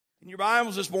In your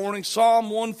Bibles this morning,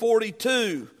 Psalm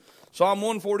 142. Psalm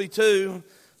 142,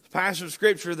 a passage of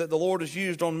Scripture that the Lord has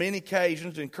used on many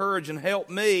occasions to encourage and help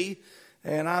me,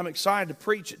 and I'm excited to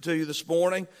preach it to you this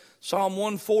morning. Psalm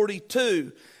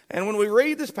 142. And when we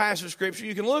read this passage of Scripture,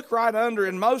 you can look right under,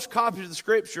 in most copies of the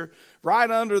Scripture, right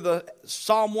under the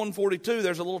Psalm 142,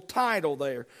 there's a little title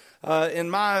there. In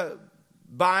my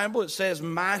Bible, it says,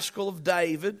 Maskil of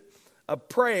David, a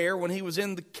prayer when he was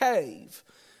in the cave.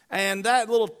 And that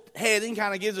little heading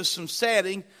kind of gives us some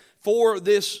setting for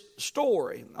this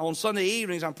story. On Sunday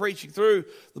evenings, I'm preaching through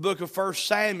the book of 1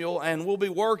 Samuel, and we'll be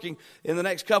working in the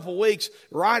next couple of weeks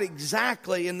right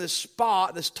exactly in this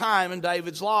spot, this time in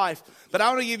David's life. But I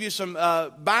want to give you some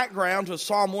background to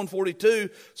Psalm 142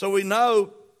 so we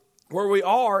know where we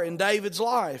are in David's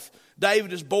life.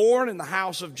 David is born in the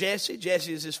house of Jesse.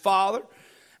 Jesse is his father.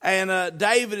 And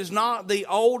David is not the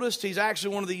oldest. He's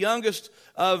actually one of the youngest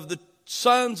of the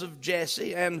sons of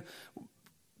Jesse, and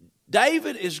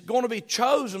David is going to be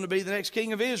chosen to be the next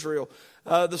king of Israel.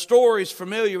 The story is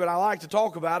familiar, but I like to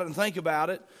talk about it and think about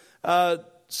it.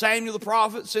 Samuel the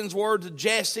prophet sends word to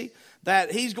Jesse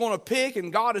that he's going to pick,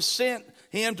 and God has sent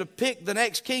him to pick the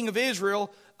next king of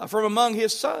Israel from among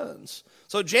his sons.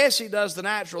 So Jesse does the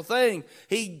natural thing.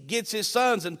 He gets his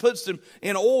sons and puts them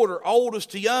in order,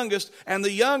 oldest to youngest, and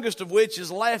the youngest of which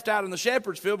is left out in the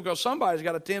shepherd's field because somebody's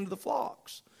got to tend to the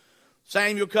flocks.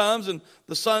 Samuel comes, and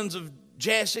the sons of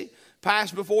Jesse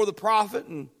pass before the prophet,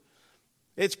 and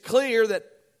it's clear that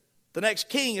the next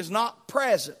king is not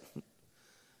present.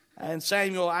 And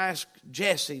Samuel asks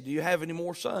Jesse, do you have any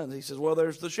more sons? He says, well,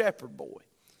 there's the shepherd boy.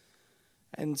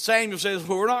 And Samuel says,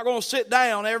 well, we're not going to sit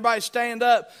down. Everybody stand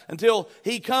up until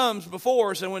he comes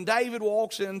before us. And when David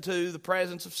walks into the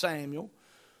presence of Samuel,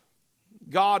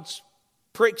 God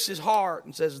pricks his heart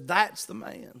and says, that's the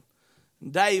man.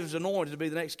 David's anointed to be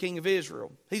the next king of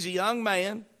Israel. He's a young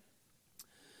man.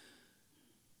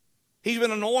 He's been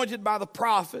anointed by the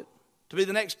prophet to be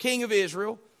the next king of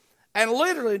Israel. And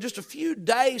literally in just a few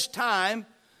days' time,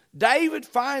 David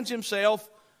finds himself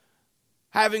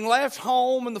having left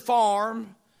home and the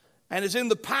farm and is in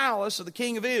the palace of the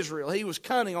king of Israel. He was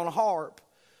cunning on a harp.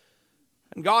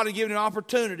 And God had given him an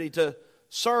opportunity to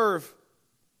serve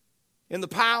in the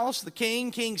palace, the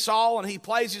king, King Saul, and he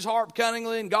plays his harp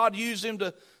cunningly, and God used him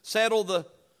to settle the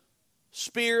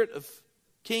spirit of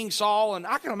King Saul. And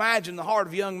I can imagine the heart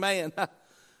of a young man.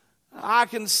 I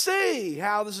can see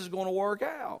how this is going to work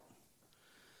out.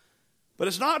 But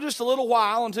it's not just a little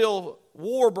while until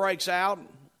war breaks out,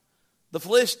 the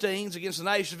Philistines against the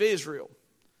nation of Israel.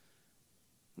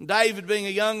 And David being a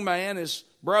young man, his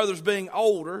brothers being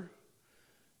older,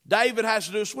 David has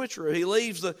to do a switcheroo. He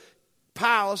leaves the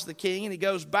palace, the king, and he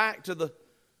goes back to the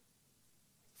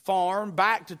farm,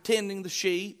 back to tending the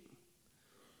sheep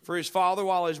for his father,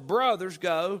 while his brothers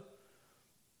go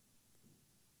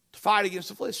to fight against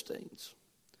the Philistines.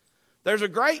 There's a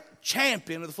great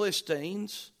champion of the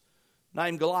Philistines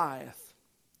named Goliath.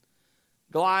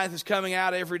 Goliath is coming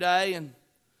out every day and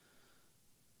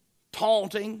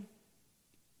taunting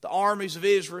the armies of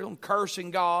Israel and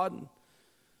cursing God. And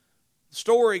the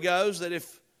story goes that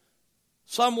if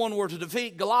someone were to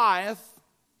defeat Goliath,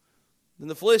 then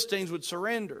the Philistines would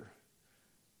surrender.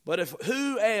 But if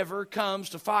whoever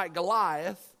comes to fight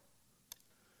Goliath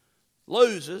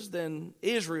loses, then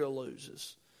Israel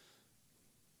loses.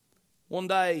 One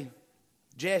day,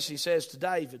 Jesse says to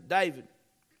David, David,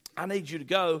 I need you to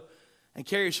go and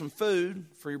carry some food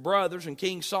for your brothers and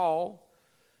King Saul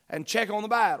and check on the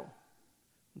battle.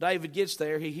 David gets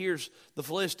there. He hears the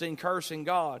Philistine cursing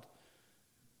God.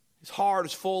 His heart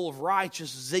is full of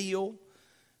righteous zeal.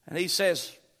 And he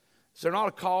says, is there not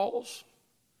a cause?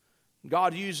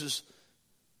 God uses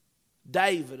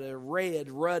David, a red,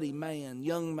 ruddy man,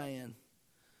 young man,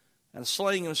 and a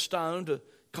sling and a stone to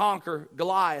conquer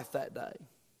Goliath that day.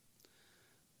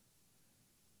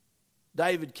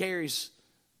 David carries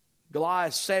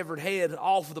Goliath's severed head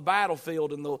off of the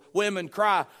battlefield, and the women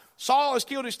cry, Saul has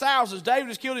killed his thousands, David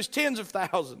has killed his tens of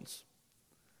thousands.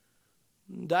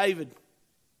 And David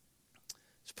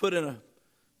is put in a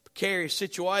precarious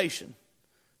situation.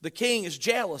 The king is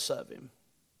jealous of him.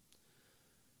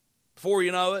 Before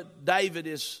you know it, David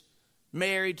is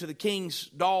married to the king's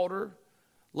daughter,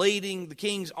 leading the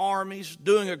king's armies,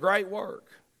 doing a great work.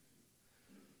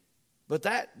 But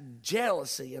that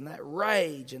jealousy and that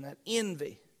rage and that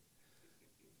envy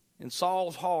in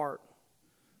Saul's heart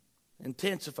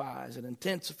intensifies and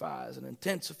intensifies and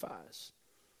intensifies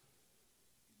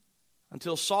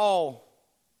until Saul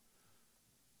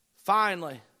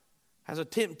finally has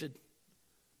attempted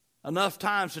enough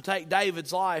times to take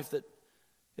David's life that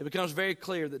it becomes very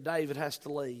clear that David has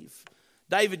to leave.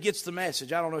 David gets the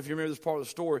message. I don't know if you remember this part of the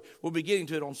story. We'll be getting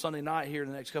to it on Sunday night here in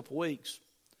the next couple of weeks.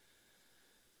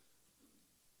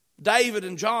 David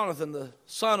and Jonathan, the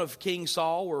son of King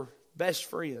Saul, were best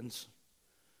friends.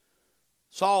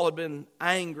 Saul had been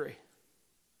angry,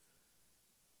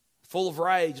 full of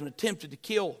rage, and attempted to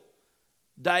kill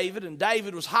David. And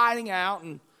David was hiding out,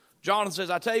 and Jonathan says,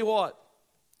 I tell you what,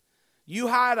 you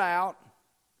hide out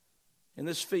in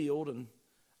this field, and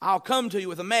I'll come to you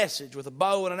with a message, with a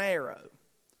bow and an arrow.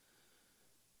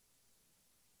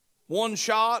 One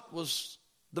shot was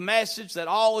the message that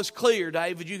all is clear,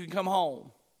 David, you can come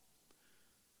home.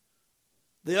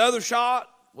 The other shot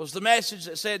was the message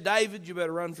that said, David, you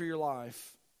better run for your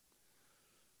life.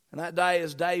 And that day,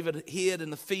 as David hid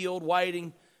in the field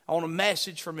waiting on a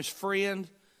message from his friend,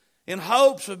 in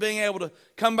hopes of being able to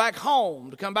come back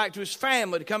home, to come back to his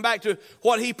family, to come back to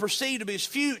what he perceived to be his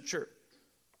future,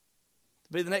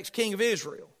 to be the next king of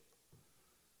Israel,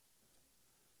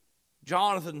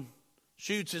 Jonathan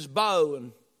shoots his bow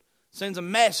and sends a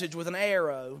message with an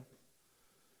arrow,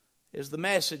 is the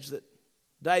message that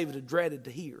David had dreaded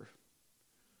to hear.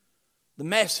 The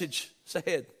message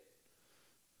said,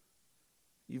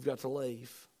 you've got to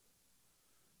leave.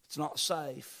 It's not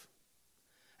safe.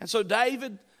 And so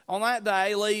David, on that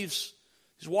day, leaves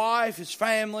his wife, his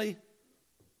family,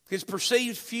 his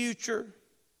perceived future.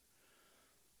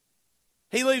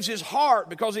 He leaves his heart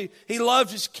because he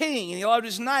loved his king and he loved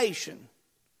his nation.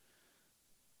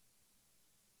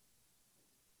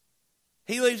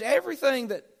 He leaves everything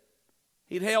that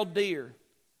he'd held dear.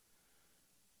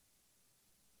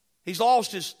 He's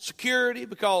lost his security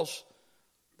because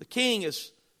the king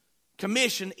has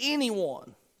commissioned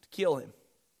anyone to kill him,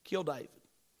 kill David.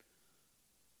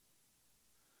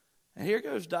 And here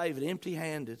goes David,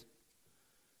 empty-handed,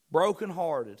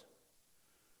 broken-hearted,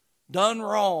 done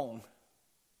wrong,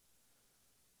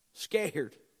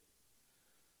 scared,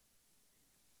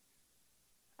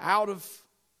 out of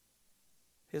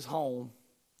his home,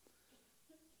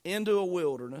 into a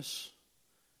wilderness,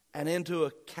 and into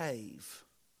a cave.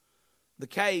 The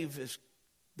cave is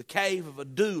the cave of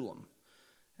Adullam.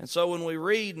 And so when we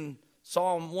read in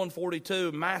Psalm 142,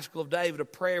 a maskil of David, a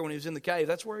prayer when he was in the cave,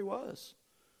 that's where he was.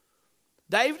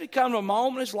 David had come to a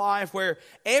moment in his life where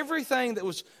everything that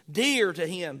was dear to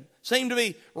him seemed to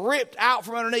be ripped out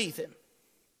from underneath him.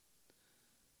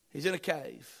 He's in a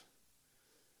cave.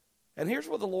 And here's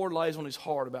what the Lord lays on his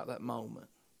heart about that moment.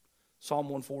 Psalm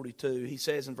 142, he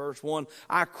says in verse 1,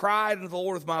 I cried unto the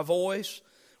Lord with my voice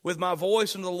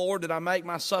unto the Lord did I make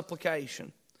my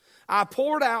supplication. I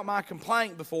poured out my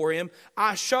complaint before him.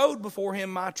 I showed before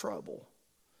him my trouble.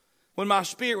 When my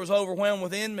spirit was overwhelmed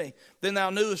within me, then thou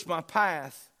knewest my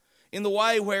path. In the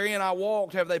way wherein I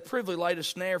walked have they privily laid a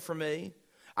snare for me.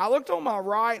 I looked on my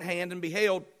right hand and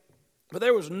beheld, but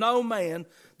there was no man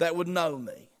that would know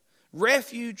me.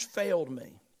 Refuge failed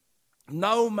me.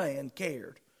 No man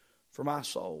cared for my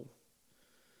soul.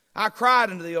 I cried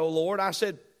unto thee, O Lord. I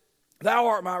said, Thou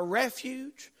art my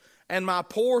refuge and my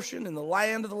portion in the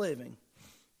land of the living.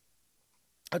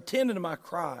 Attend unto my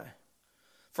cry,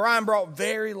 for I am brought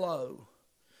very low.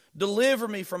 Deliver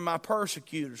me from my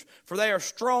persecutors, for they are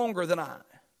stronger than I.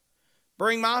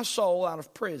 Bring my soul out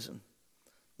of prison,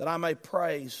 that I may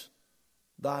praise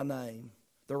thy name.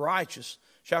 The righteous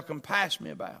shall compass me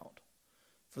about,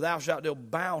 for thou shalt deal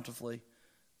bountifully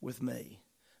with me.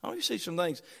 I want you to see some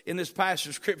things in this passage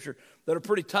of Scripture that are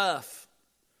pretty tough.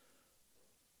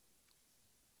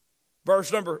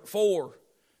 Verse number 4,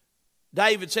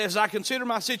 David says, I consider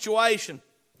my situation.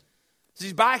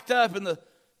 He's backed up in the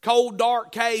cold,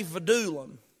 dark cave of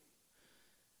Adullam.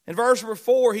 In verse number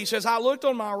 4, he says, I looked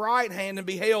on my right hand and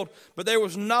beheld, but there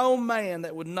was no man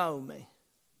that would know me.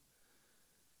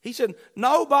 He said,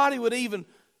 nobody would even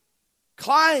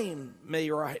claim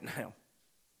me right now.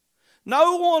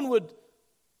 No one would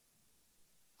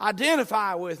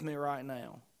identify with me right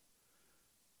now.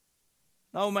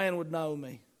 No man would know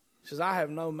me. He says, I have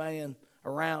no man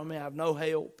around me. I have no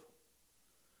help.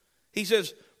 He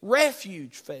says,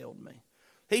 refuge failed me.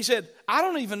 He said, I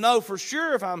don't even know for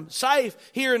sure if I'm safe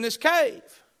here in this cave.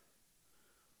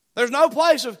 There's no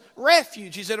place of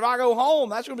refuge. He said, if I go home,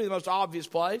 that's going to be the most obvious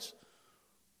place.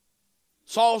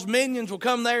 Saul's minions will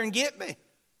come there and get me.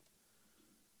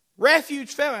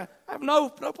 Refuge failed me. I have no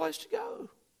place to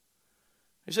go.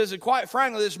 He says, and quite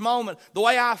frankly, this moment, the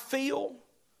way I feel,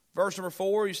 verse number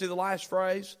 4, you see the last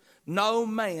phrase, no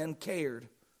man cared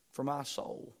for my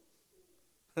soul.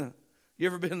 You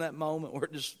ever been in that moment where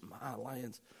it just, my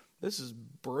lands, this is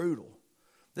brutal.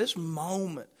 This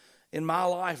moment in my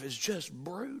life is just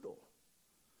brutal.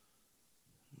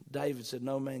 David said,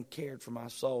 no man cared for my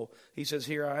soul. He says,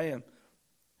 here I am.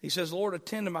 He says, Lord,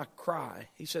 attend to my cry.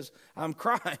 He says, I'm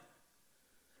crying.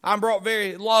 I'm brought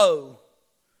very low.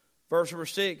 Verse number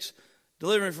 6,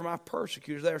 deliver me from my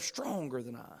persecutors. They are stronger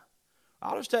than I.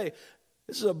 I'll just tell you,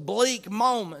 this is a bleak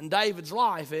moment in David's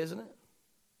life, isn't it?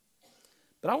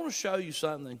 But I want to show you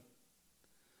something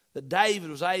that David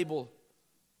was able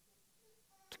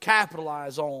to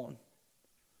capitalize on.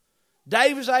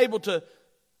 David was able to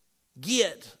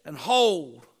get and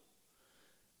hold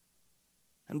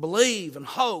and believe and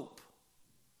hope.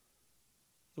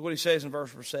 Look what he says in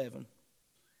verse number 7.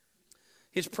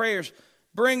 His prayers,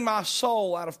 bring my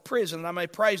soul out of prison that I may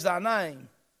praise thy name.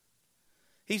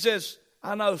 He says,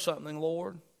 I know something,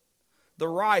 Lord. The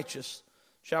righteous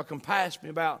shall compass me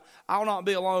about. I will not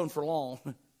be alone for long.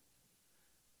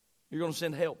 You're going to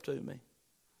send help to me.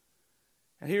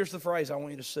 And here's the phrase I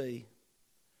want you to see.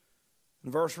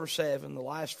 In verse number 7, the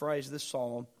last phrase of this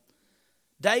psalm,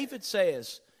 David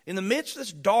says, in the midst of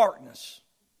this darkness,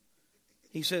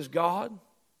 he says, God,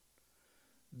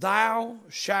 thou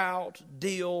shalt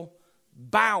deal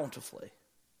bountifully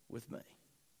with me.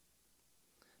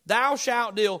 Thou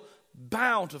shalt deal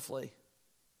bountifully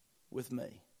with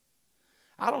me.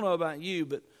 I don't know about you,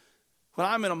 but when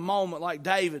I'm in a moment like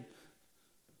David,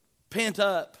 pent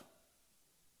up,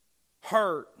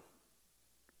 hurt,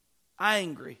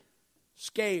 angry,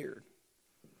 scared,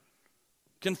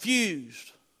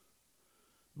 confused,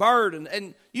 burdened,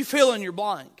 and you fill in your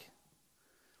blank.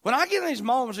 When I get in these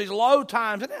moments, these low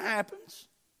times, and it happens,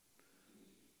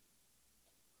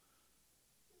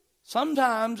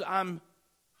 sometimes I'm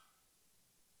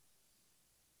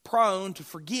prone to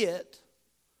forget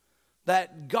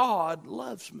that God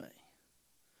loves me.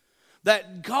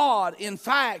 That God, in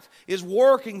fact, is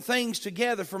working things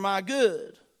together for my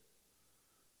good.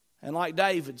 And like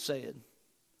David said,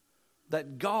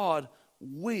 that God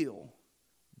will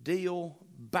deal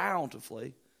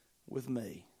bountifully with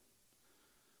me.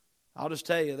 I'll just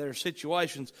tell you, there are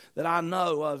situations that I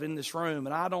know of in this room,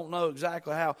 and I don't know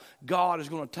exactly how God is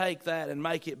going to take that and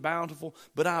make it bountiful,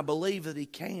 but I believe that He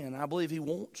can. I believe He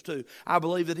wants to. I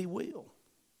believe that He will.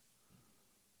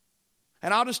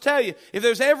 And I'll just tell you, if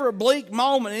there's ever a bleak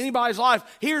moment in anybody's life,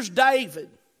 here's David,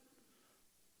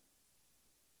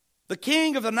 the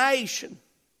king of the nation,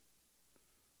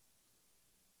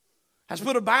 has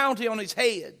put a bounty on his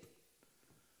head.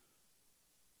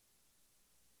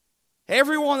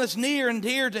 Everyone that's near and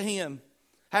dear to him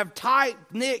have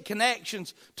tight-knit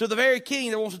connections to the very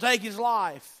king that wants to take his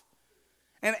life.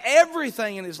 And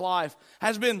everything in his life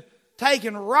has been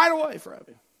taken right away from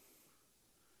him.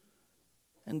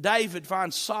 And David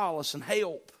finds solace and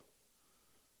help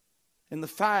in the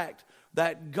fact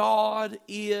that God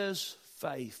is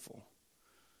faithful.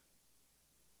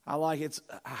 I like it's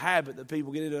a habit that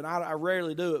people get into, and I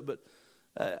rarely do it,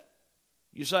 but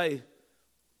you say,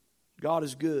 God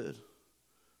is good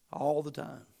all the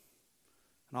time.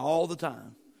 And all the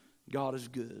time, God is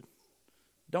good.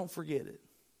 Don't forget it.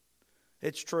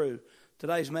 It's true.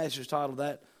 Today's message is titled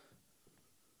that,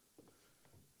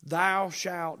 Thou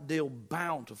shalt deal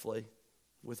bountifully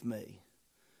with me.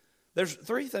 There's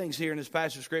three things here in this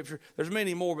passage of Scripture. There's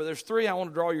many more, but there's three I want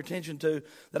to draw your attention to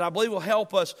that I believe will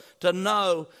help us to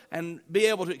know and be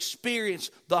able to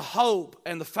experience the hope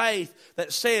and the faith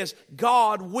that says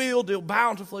God will deal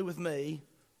bountifully with me,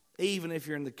 even if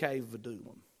you're in the cave of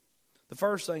Adullam. The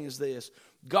first thing is this: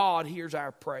 God hears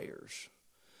our prayers.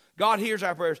 God hears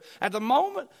our prayers. At the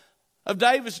moment of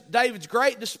David's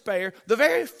great despair, the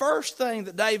very first thing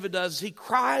that David does is he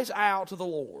cries out to the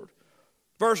Lord.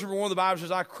 Verse number 1 of the Bible says,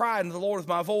 I cried unto the Lord with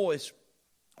my voice.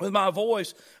 With my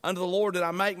voice unto the Lord did I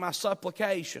make my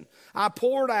supplication. I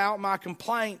poured out my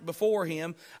complaint before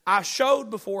Him. I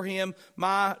showed before Him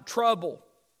my trouble.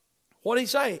 What did he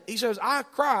say? He says, I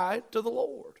cried to the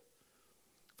Lord.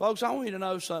 Folks, I want you to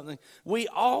know something. We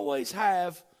always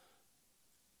have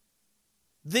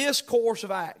this course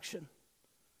of action.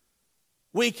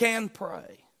 We can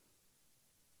pray.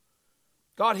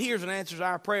 God hears and answers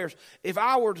our prayers. If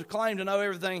I were to claim to know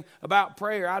everything about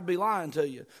prayer, I'd be lying to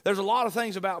you. There's a lot of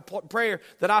things about prayer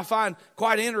that I find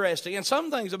quite interesting, and some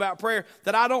things about prayer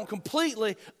that I don't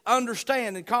completely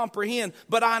understand and comprehend,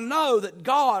 but I know that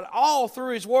God, all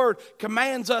through His Word,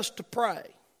 commands us to pray.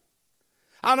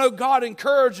 I know God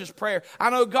encourages prayer.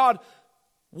 I know God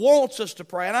wants us to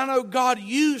pray, and I know God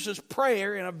uses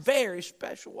prayer in a very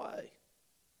special way.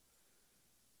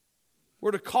 We're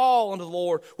to call unto the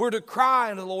Lord. We're to cry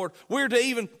unto the Lord. We're to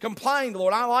even complain to the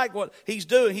Lord. I like what He's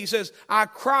doing. He says, I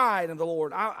cried unto the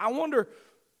Lord. I wonder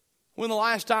when the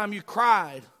last time you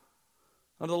cried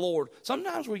unto the Lord.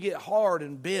 Sometimes we get hard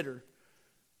and bitter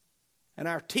and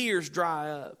our tears dry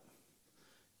up.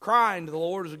 Crying to the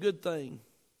Lord is a good thing.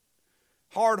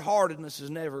 Hard-heartedness is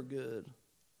never good.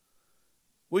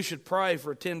 We should pray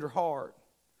for a tender heart.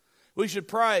 We should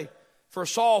pray for a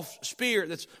soft spirit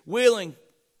that's willing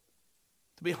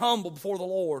to be humble before the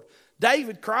Lord.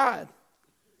 David cried.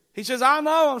 He says, I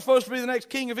know I'm supposed to be the next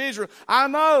king of Israel. I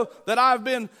know that I've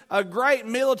been a great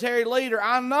military leader.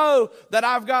 I know that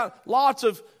I've got lots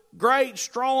of great,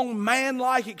 strong,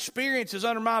 man-like experiences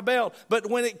under my belt. But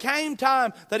when it came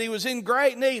time that he was in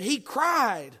great need, he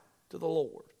cried to the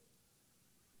Lord.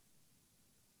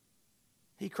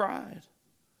 He cried.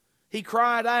 He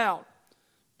cried out.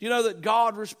 Do you know that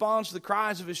God responds to the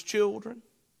cries of His children?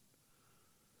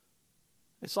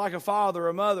 It's like a father or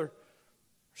a mother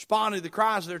responding to the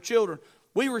cries of their children.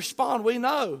 We respond, we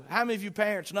know. How many of you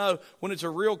parents know when it's a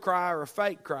real cry or a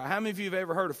fake cry? How many of you have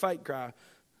ever heard a fake cry?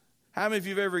 How many of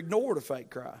you have ever ignored a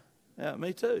fake cry? Yeah,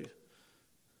 me too.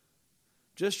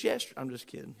 Just yesterday. I'm just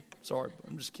kidding. Sorry,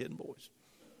 I'm just kidding, boys.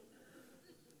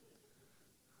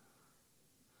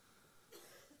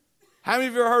 How many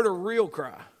of you ever heard a real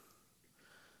cry?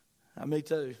 Me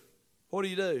too. What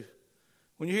do?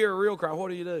 When you hear a real cry, what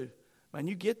do? Man,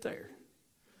 you get there.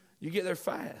 You get there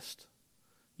fast.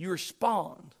 You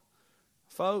respond.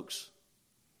 Folks,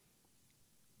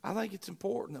 I think it's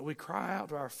important that we cry out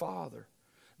to our Father,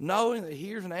 knowing that He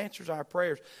hears and answers our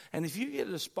prayers. And if you get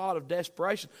at a spot of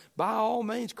desperation, by all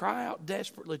means, cry out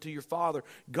desperately to your Father,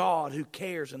 God, who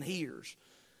cares and hears.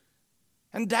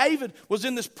 And David was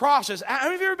in this process.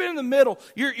 Have you ever been in the middle?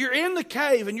 You're in the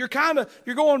cave and you're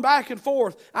going back and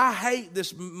forth. I hate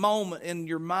this moment in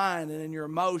your mind and in your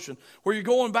emotion where you're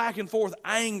going back and forth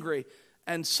angry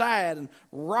and sad and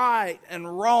right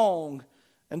and wrong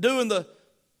and doing the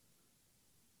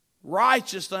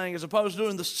righteous thing as opposed to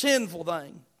doing the sinful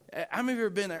thing. How many of you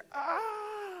have ever been there?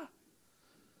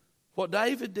 What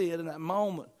David did in that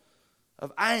moment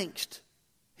of angst,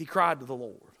 he cried to the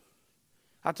Lord.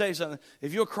 I'll tell you something.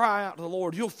 If you'll cry out to the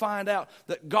Lord, you'll find out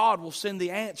that God will send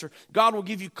the answer. God will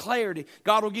give you clarity.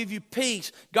 God will give you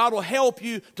peace. God will help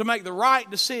you to make the right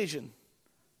decision.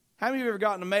 How many of you have ever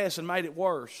gotten a mess and made it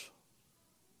worse?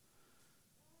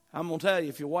 I'm going to tell you,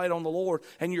 if you wait on the Lord,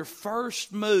 and your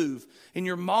first move in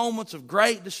your moments of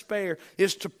great despair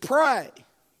is to pray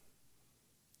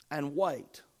and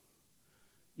wait,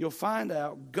 you'll find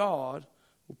out God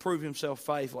will prove Himself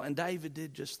faithful. And David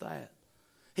did just that.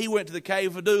 He went to the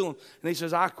cave of Adullam and he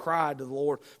says, I cried to the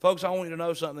Lord. Folks, I want you to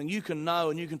know something. You can know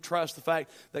and you can trust the fact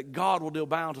that God will deal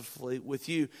bountifully with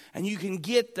you. And you can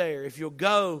get there if you'll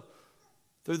go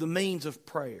through the means of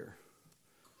prayer.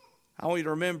 I want you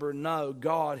to remember and know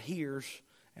God hears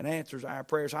and answers our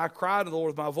prayers. I cried to the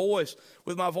Lord with my voice.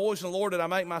 With my voice in the Lord did I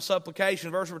make my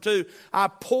supplication. Verse number 2, I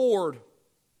poured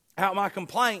out my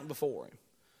complaint before Him.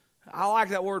 I like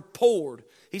that word poured.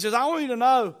 He says, I want you to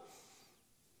know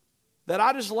that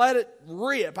I just let it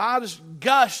rip. I just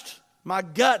gushed my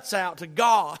guts out to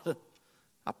God.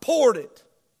 I poured it.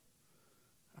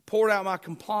 I poured out my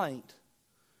complaint.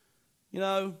 You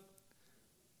know,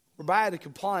 we're bad to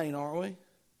complain, aren't we?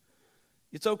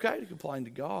 It's okay to complain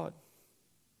to God.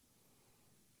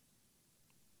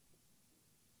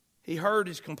 He heard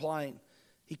his complaint.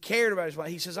 He cared about his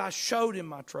complaint. He says, I showed him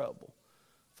my trouble.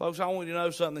 Folks, I want you to know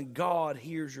something. God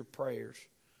hears your prayers.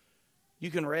 You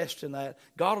can rest in that.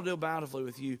 God will deal bountifully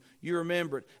with you. You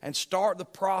remember it. And start the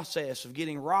process of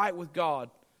getting right with God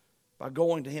by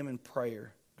going to Him in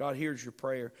prayer. God hears your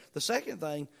prayer. The second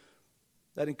thing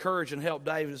that encouraged and helped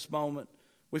David in this moment,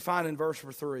 we find in verse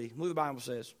number 3. Look what the Bible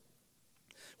says.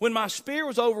 When my spirit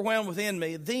was overwhelmed within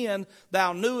me, then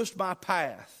thou knewest my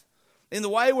path. In the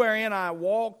way wherein I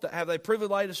walked, have they privily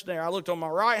laid a snare. I looked on my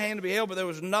right hand to be held, but there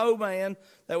was no man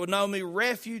that would know me.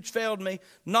 Refuge failed me.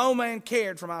 No man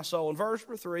cared for my soul. In verse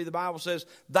 3, the Bible says,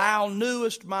 thou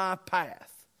knewest my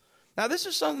path. Now, this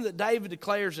is something that David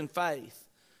declares in faith.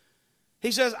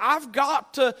 He says, I've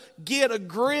got to get a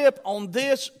grip on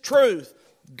this truth.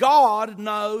 God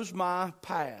knows my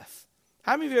path.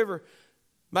 How many of you ever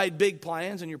made big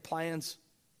plans and your plans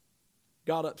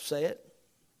got upset?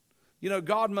 You know,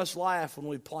 God must laugh when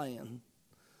we plan.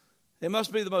 It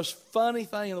must be the most funny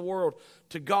thing in the world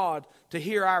to God to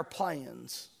hear our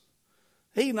plans.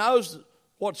 He knows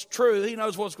what's true. He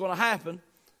knows what's going to happen.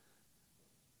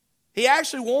 He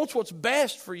actually wants what's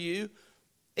best for you,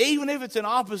 even if it's in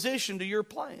opposition to your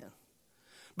plan.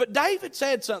 But David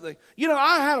said something. You know,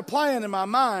 I had a plan in my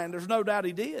mind. There's no doubt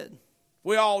he did.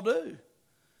 We all do.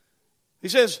 He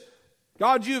says,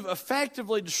 God, you've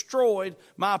effectively destroyed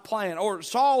my plan. Or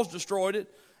Saul's destroyed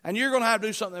it, and you're going to have to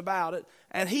do something about it.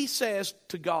 And he says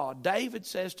to God, David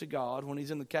says to God, when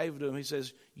he's in the cave of Adullam, he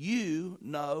says, you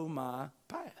know my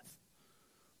path.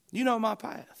 You know my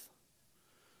path.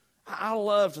 I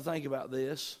love to think about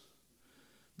this.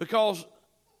 because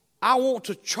I want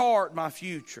to chart my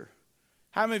future.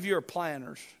 How many of you are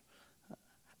planners?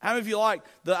 How many of you like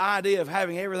the idea of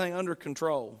having everything under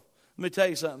control? Let me tell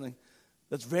you something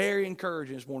that's very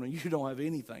encouraging this morning. You don't have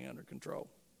anything under control.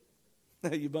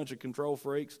 You bunch of control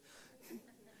freaks.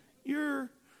 You're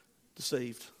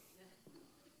deceived.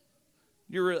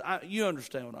 You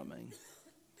understand what I mean.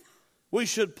 We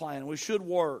should plan. We should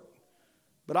work.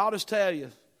 But I'll just tell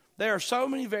you, there are so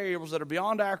many variables that are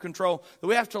beyond our control that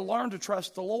we have to learn to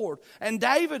trust the Lord. And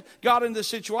David got in this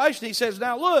situation. He says,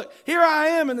 now look, here I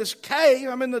am in this cave.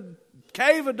 I'm in the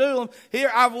cave of Adullam. Here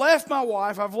I've left my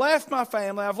wife. I've left my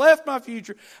family. I've left my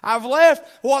future. I've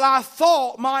left what I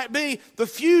thought might be the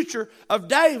future of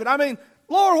David. I mean,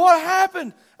 Lord, what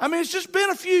happened? I mean, it's just been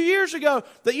a few years ago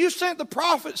that you sent the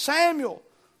prophet Samuel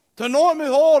to anoint me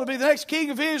with oil to be the next king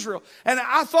of Israel. And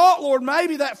I thought, Lord,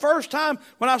 maybe that first time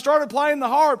when I started playing the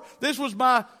harp, this was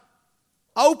my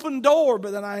open door,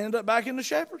 but then I ended up back in the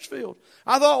shepherd's field.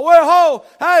 I thought, well,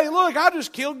 hey, look, I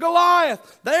just killed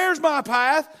Goliath. There's my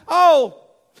path. Oh,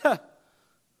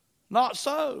 not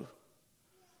so.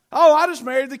 Oh, I just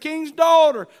married the king's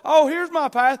daughter. Oh, here's my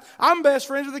path. I'm best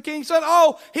friends with the king's son.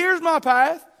 Oh, here's my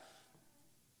path.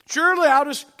 Surely I'll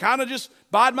just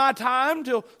bide my time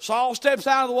until Saul steps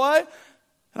out of the way,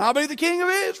 and I'll be the king of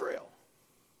Israel.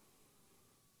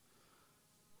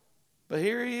 But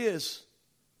here he is,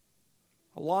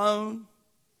 alone,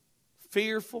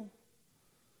 fearful,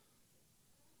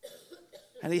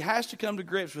 and he has to come to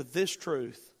grips with this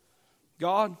truth.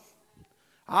 God,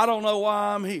 I don't know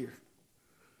why I'm here.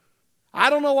 I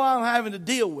don't know why I'm having to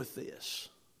deal with this,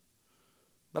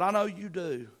 but I know you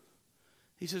do.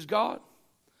 He says, God,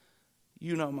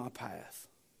 you know my path.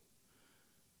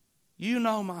 You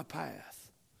know my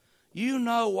path. You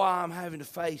know why I'm having to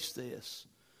face this.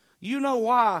 You know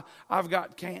why I've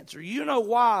got cancer. You know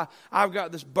why I've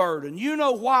got this burden. You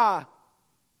know why.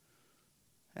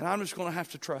 And I'm just going to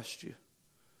have to trust you.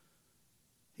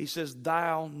 He says,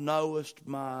 thou knowest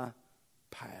my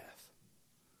path.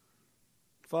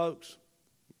 Folks,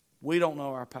 we don't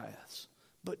know our paths,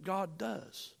 but God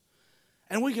does.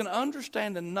 And we can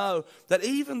understand and know that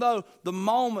even though the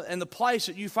moment and the place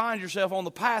that you find yourself on the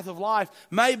path of life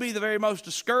may be the very most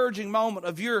discouraging moment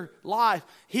of your life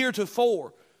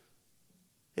heretofore,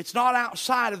 it's not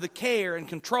outside of the care and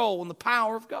control and the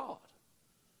power of God.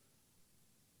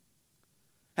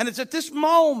 And it's at this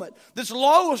moment, this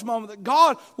lowest moment, that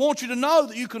God wants you to know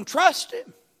that you can trust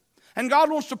Him. And God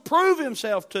wants to prove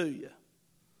Himself to you.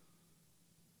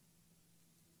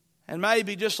 And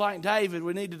maybe just like David,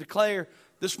 we need to declare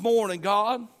this morning,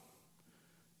 God,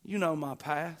 you know my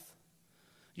path.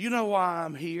 You know why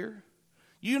I'm here.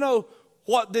 You know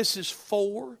what this is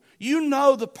for. You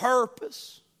know the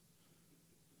purpose.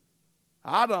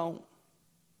 I don't.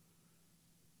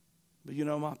 But you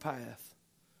know my path.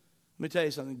 Let me tell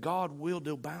you something. God will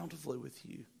deal bountifully with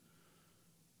you.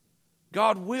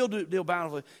 God will deal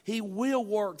bountifully. He will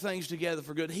work things together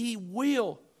for good. He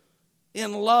will,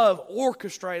 in love,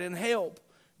 orchestrate and help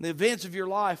in the events of your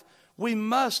life. We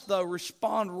must, though,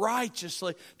 respond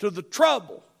righteously to the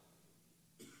trouble.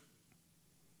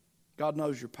 God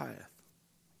knows your path.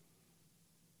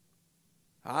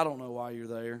 I don't know why you're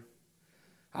there.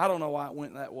 I don't know why it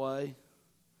went that way.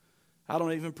 I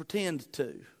don't even pretend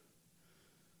to.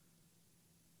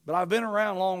 But I've been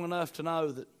around long enough to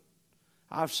know that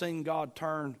I've seen God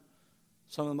turn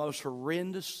some of the most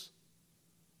horrendous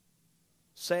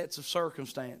sets of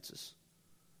circumstances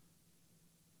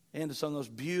into some of those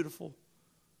beautiful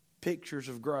pictures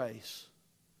of grace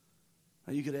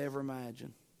that you could ever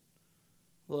imagine.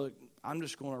 Look, I'm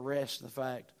just going to rest in the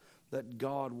fact that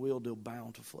God will deal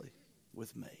bountifully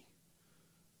with me.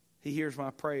 He hears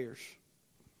my prayers.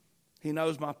 He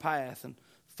knows my path. And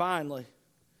finally,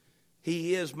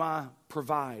 He is my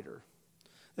provider.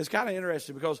 It's kind of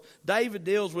interesting because David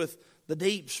deals with the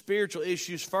deep spiritual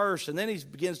issues first, and then he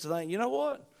begins to think, you know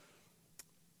what?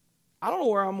 I don't know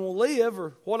where I'm going to live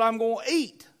or what I'm going to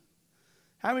eat.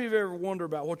 How many of you ever wonder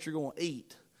about what you're going to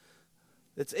eat?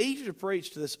 It's easier to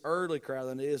preach to this early crowd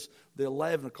than it is the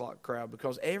 11 o'clock crowd,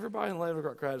 because everybody in the 11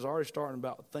 o'clock crowd is already starting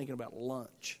thinking about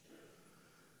lunch.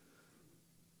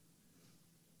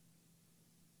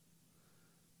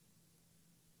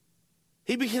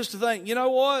 He begins to think, you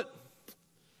know what,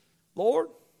 Lord,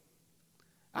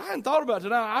 I hadn't thought about it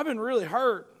tonight. I've been really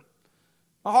hurt.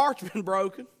 My heart's been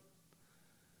broken.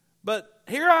 But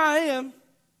here I am.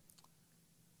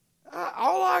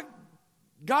 All I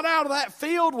got out of that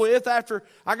field with after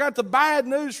I got the bad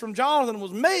news from Jonathan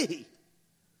was me.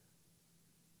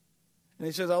 And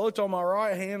he says, I looked on my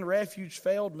right hand, refuge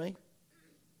failed me.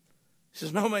 He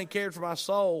says, no man cared for my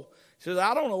soul. He says,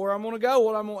 I don't know where I'm going to go,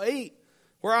 what I'm going to eat,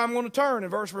 where I'm going to turn. In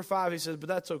verse number 5, he says, but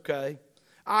that's okay.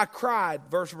 I cried,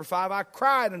 verse number 5, I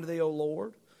cried unto thee, O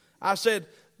Lord. I said,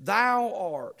 thou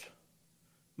art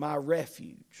my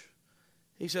refuge.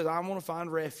 He says, I'm going to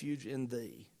find refuge in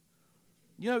thee.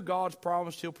 You know God's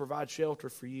promised he'll provide shelter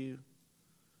for you.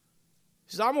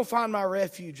 He says, I'm going to find my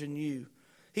refuge in you.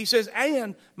 He says,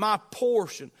 and my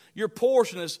portion. Your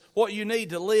portion is what you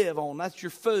need to live on. That's your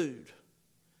food.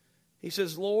 He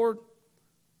says, Lord,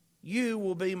 you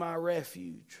will be my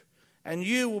refuge, and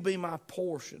you will be my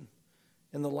portion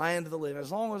in the land of the living.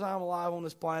 As long as I'm alive on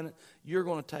this planet, you're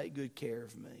going to take good care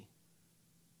of me.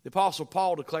 The Apostle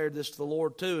Paul declared this to the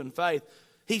Lord too in faith.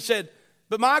 He said,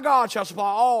 but my God shall supply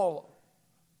all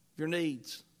your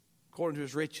needs according to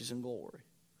his riches and glory.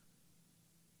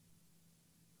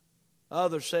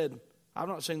 Others said, I've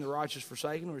not seen the righteous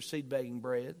forsaken or his seed begging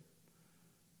bread.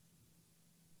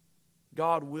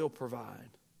 God will provide.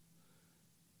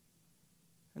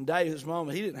 In David's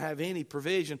moment, he didn't have any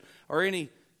provision or any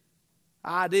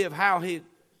idea of how he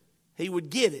would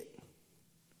get it.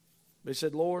 But he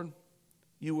said, Lord,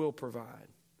 you will provide.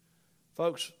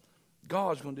 Folks,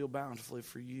 God's going to deal bountifully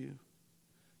for you.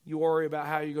 You worry about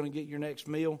how you're going to get your next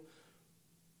meal.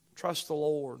 Trust the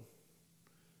Lord.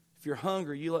 If you're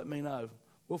hungry, you let me know.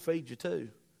 We'll feed you too.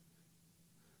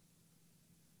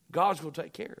 God's going to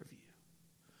take care of you.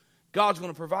 God's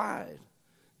going to provide.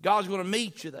 God's going to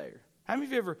meet you there. How many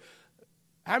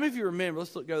of you remember,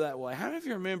 let's go that way. How many of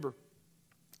you remember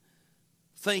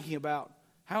thinking about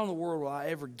how in the world will I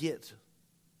ever get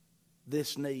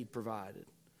this need provided?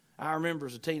 I remember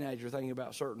as a teenager thinking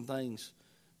about certain things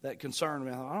that concerned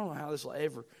me. I thought, I don't know how this will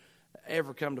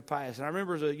ever come to pass. And I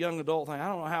remember as a young adult thinking, I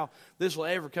don't know how this will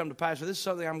ever come to pass. But this is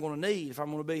something I'm going to need if I'm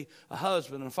going to be a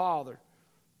husband and a father.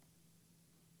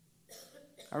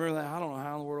 I remember that, I don't know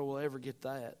how in the world we'll ever get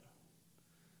that.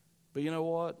 But you know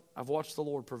what? I've watched the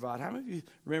Lord provide. How many of you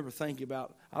remember thinking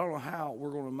about, I don't know how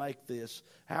we're going to make this,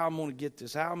 how I'm going to get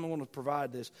this, how I'm going to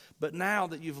provide this. But now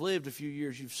that you've lived a few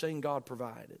years, you've seen God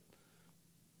provide it.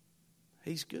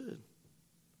 He's good.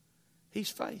 He's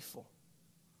faithful.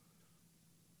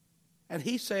 And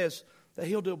he says that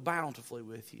he'll deal bountifully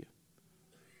with you.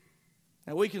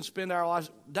 And we can spend our lives.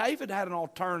 David had an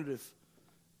alternative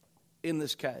in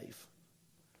this cave.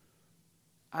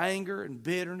 Anger and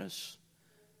bitterness.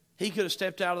 He could have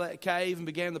stepped out of that cave and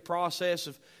began the process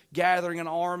of gathering an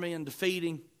army and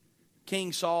defeating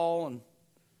King Saul and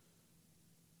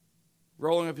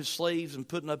rolling up his sleeves and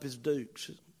putting up his dukes.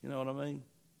 You know what I mean?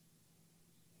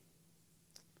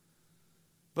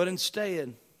 But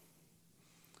instead,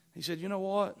 he said, you know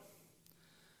what?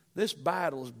 This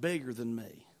battle is bigger than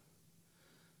me.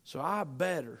 So I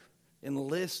better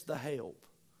enlist the help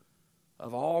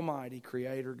of Almighty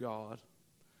Creator God.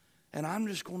 And I'm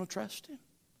just going to trust Him.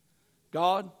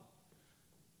 God,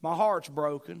 my heart's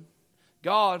broken.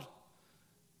 God,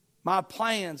 my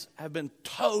plans have been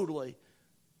totally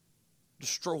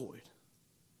destroyed.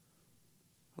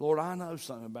 Lord, I know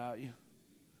something about you.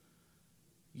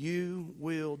 You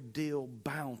will deal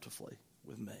bountifully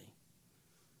with me.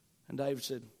 And David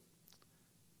said,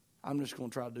 I'm just going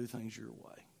to try to do things your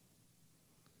way.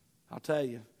 I'll tell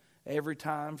you, every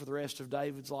time for the rest of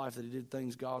David's life that he did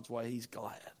things God's way, he's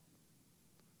glad.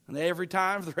 And every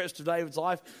time for the rest of David's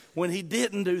life, when he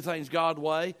didn't do things God's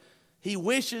way, he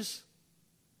wishes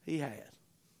he had.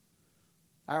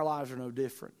 Our lives are no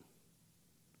different.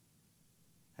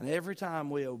 And every time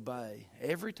we obey,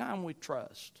 every time we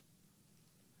trust,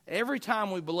 every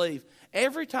time we believe,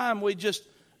 every time we just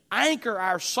anchor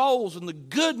our souls in the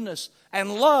goodness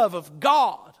and love of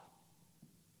God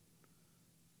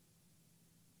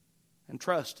and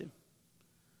trust Him,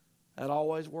 that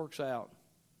always works out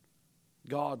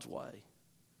God's way.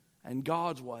 And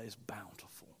God's way is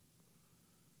bountiful.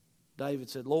 David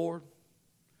said, Lord,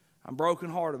 I'm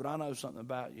brokenhearted, but I know something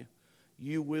about you.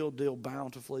 You will deal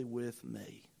bountifully with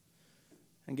me.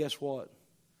 And guess what?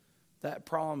 That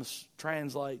promise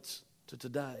translates to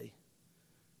today.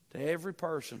 To every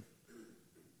person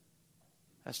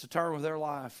that's determined with their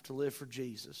life to live for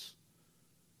Jesus,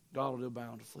 God will deal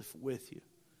bountifully with you.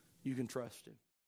 You can trust Him.